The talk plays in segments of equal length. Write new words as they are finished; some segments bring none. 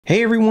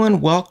Hey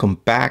everyone, welcome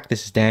back.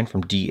 This is Dan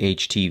from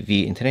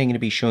DHTV, and today I'm going to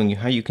be showing you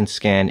how you can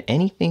scan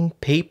anything,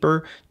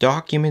 paper,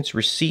 documents,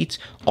 receipts,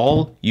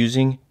 all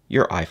using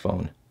your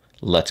iPhone.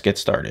 Let's get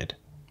started.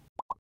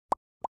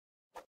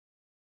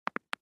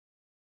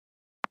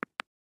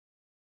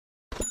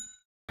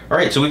 All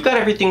right, so we've got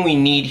everything we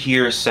need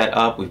here set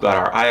up. We've got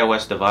our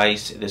iOS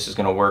device. This is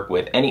going to work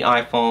with any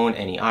iPhone,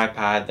 any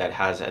iPad that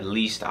has at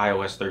least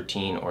iOS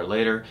 13 or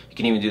later. You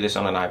can even do this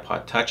on an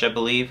iPod Touch, I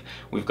believe.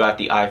 We've got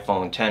the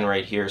iPhone 10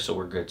 right here, so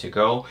we're good to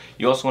go.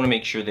 You also want to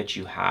make sure that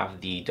you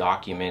have the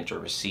document or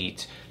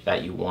receipt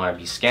that you want to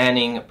be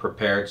scanning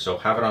prepared. So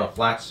have it on a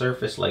flat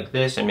surface like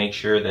this and make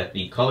sure that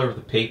the color of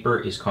the paper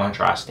is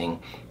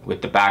contrasting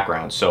with the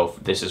background. So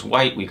if this is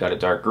white, we got a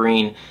dark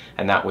green,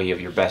 and that way you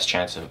have your best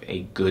chance of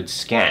a good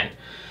scan.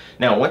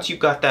 Now, once you've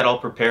got that all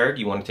prepared,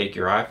 you want to take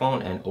your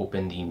iPhone and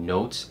open the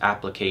Notes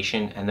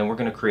application, and then we're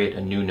going to create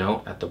a new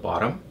note at the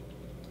bottom.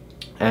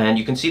 And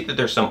you can see that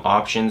there's some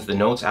options. The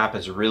Notes app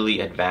has really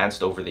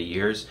advanced over the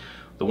years.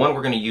 The one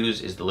we're going to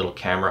use is the little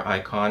camera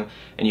icon,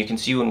 and you can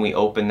see when we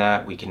open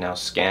that, we can now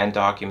scan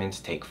documents,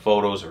 take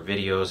photos or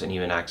videos, and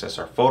even access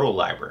our photo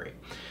library.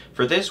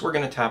 For this, we're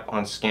going to tap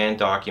on Scan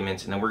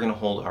Documents, and then we're going to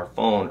hold our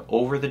phone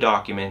over the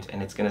document,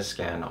 and it's going to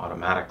scan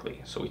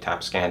automatically. So we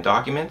tap Scan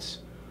Documents,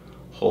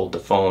 hold the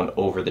phone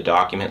over the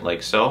document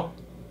like so.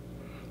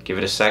 Give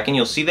it a second.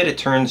 You'll see that it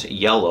turns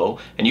yellow,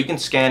 and you can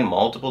scan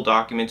multiple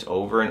documents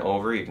over and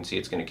over. You can see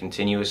it's going to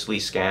continuously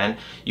scan.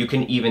 You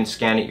can even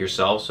scan it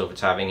yourself, so if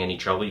it's having any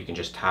trouble, you can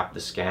just tap the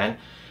scan,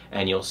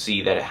 and you'll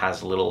see that it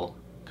has little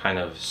kind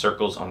of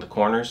circles on the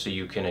corners, so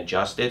you can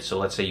adjust it. So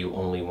let's say you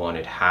only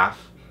wanted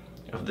half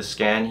of the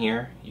scan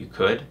here. You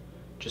could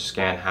just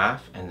scan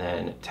half and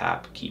then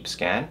tap Keep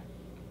Scan,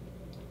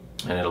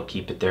 and it'll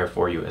keep it there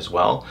for you as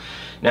well.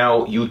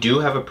 Now, you do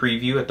have a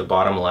preview at the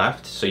bottom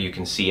left, so you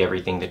can see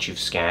everything that you've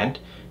scanned,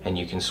 and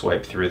you can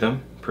swipe through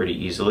them pretty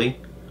easily.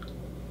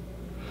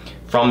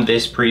 From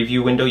this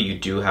preview window, you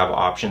do have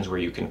options where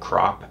you can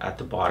crop at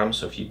the bottom,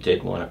 so if you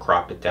did want to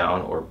crop it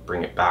down or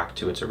bring it back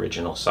to its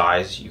original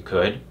size, you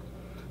could.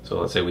 So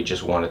let's say we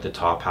just wanted the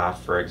top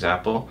half, for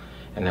example,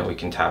 and then we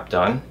can tap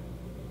Done.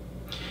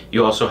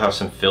 You also have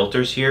some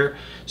filters here.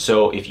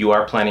 So if you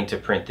are planning to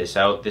print this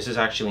out, this is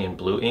actually in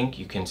blue ink.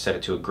 You can set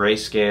it to a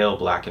grayscale,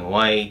 black and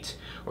white,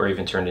 or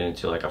even turn it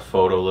into like a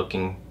photo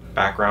looking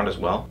background as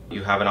well.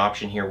 You have an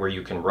option here where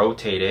you can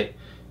rotate it.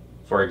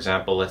 For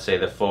example, let's say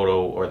the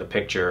photo or the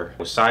picture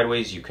was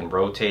sideways, you can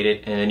rotate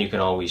it, and then you can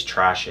always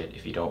trash it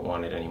if you don't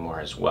want it anymore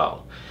as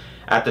well.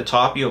 At the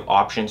top, you have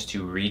options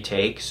to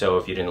retake. So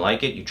if you didn't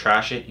like it, you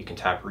trash it, you can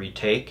tap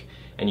retake,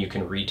 and you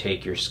can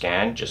retake your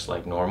scan just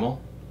like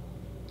normal.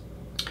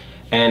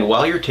 And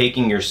while you're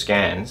taking your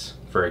scans,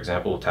 for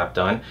example, we'll tap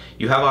Done,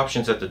 you have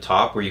options at the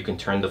top where you can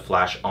turn the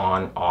flash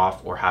on,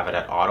 off, or have it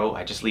at auto.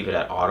 I just leave it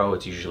at auto,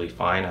 it's usually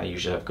fine. I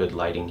usually have good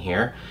lighting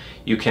here.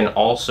 You can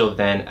also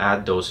then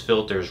add those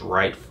filters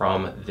right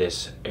from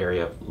this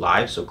area of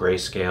live, so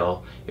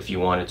grayscale, if you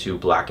wanted to,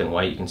 black and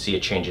white, you can see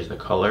it changes the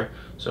color.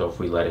 So if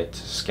we let it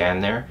scan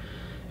there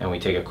and we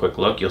take a quick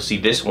look, you'll see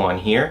this one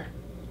here,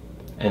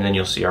 and then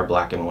you'll see our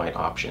black and white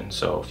option.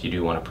 So if you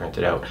do want to print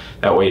it out,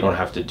 that way you don't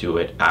have to do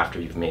it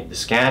after you've made the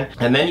scan.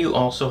 And then you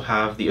also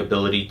have the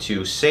ability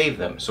to save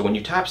them. So when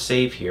you tap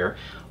save here,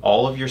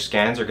 all of your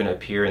scans are going to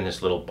appear in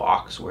this little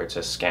box where it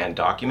says Scan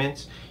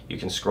Documents. You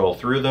can scroll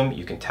through them,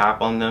 you can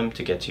tap on them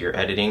to get to your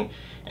editing,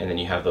 and then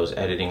you have those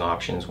editing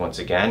options once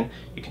again.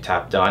 You can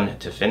tap Done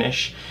to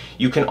finish.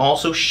 You can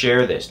also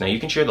share this. Now you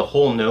can share the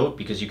whole note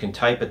because you can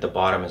type at the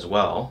bottom as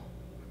well.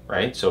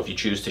 Right? So if you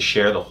choose to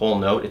share the whole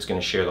note, it's going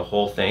to share the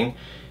whole thing,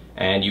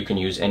 and you can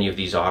use any of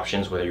these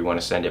options, whether you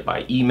want to send it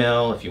by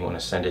email, if you want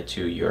to send it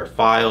to your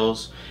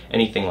files,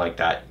 anything like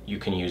that, you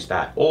can use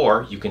that.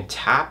 Or you can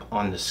tap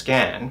on the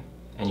scan,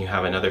 and you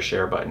have another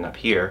share button up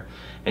here,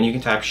 and you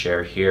can tap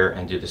share here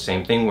and do the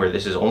same thing, where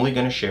this is only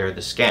going to share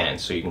the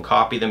scans. So you can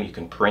copy them, you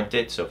can print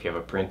it. So if you have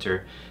a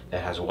printer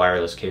that has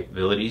wireless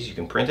capabilities, you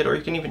can print it, or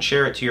you can even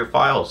share it to your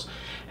files.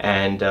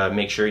 And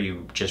make sure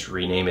you just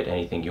rename it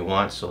anything you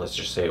want. So let's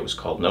just say it was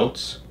called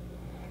Notes,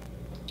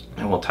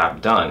 and we'll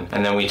tap Done,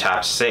 and then we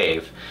tap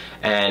Save.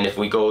 And if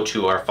we go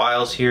to our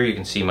files here, you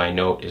can see my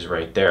note is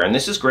right there. And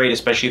this is great,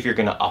 especially if you're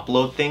going to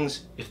upload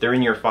things. If they're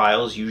in your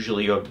files,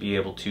 usually you'll be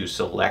able to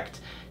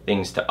select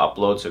things to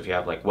upload. So if you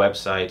have like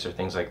websites or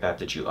things like that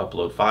that you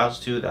upload files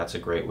to, that's a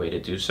great way to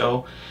do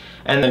so.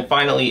 And then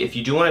finally, if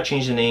you do want to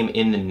change the name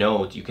in the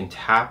note, you can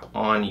tap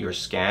on your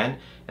scan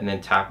and then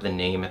tap the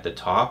name at the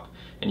top,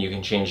 and you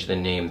can change the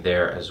name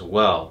there as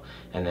well,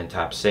 and then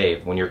tap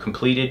Save. When you're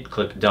completed,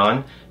 click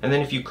Done, and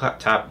then if you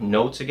tap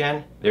Notes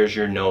again, there's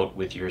your note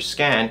with your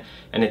scan,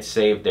 and it's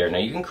saved there. Now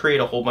you can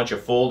create a whole bunch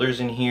of folders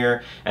in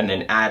here and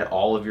then add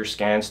all of your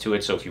scans to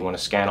it. So if you want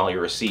to scan all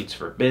your receipts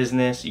for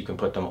business, you can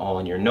put them all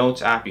in your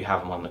Notes app. You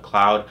have them on the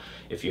cloud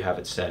if you have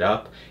it set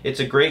up.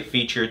 It's a great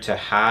feature to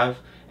have,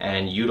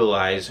 and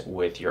utilize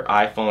with your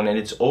iPhone. And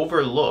it's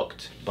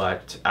overlooked,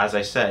 but as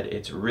I said,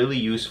 it's really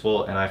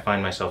useful and I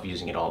find myself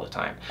using it all the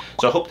time.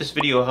 So I hope this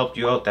video helped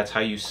you out. That's how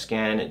you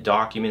scan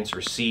documents,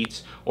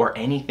 receipts, or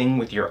anything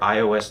with your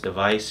iOS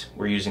device.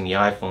 We're using the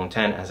iPhone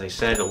 10. As I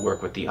said, it'll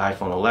work with the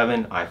iPhone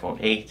 11, iPhone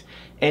 8,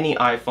 any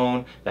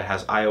iPhone that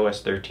has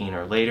iOS 13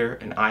 or later,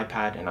 an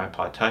iPad, an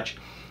iPod Touch.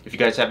 If you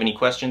guys have any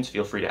questions,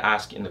 feel free to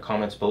ask in the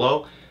comments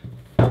below.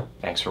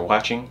 Thanks for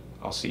watching.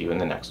 I'll see you in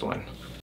the next one.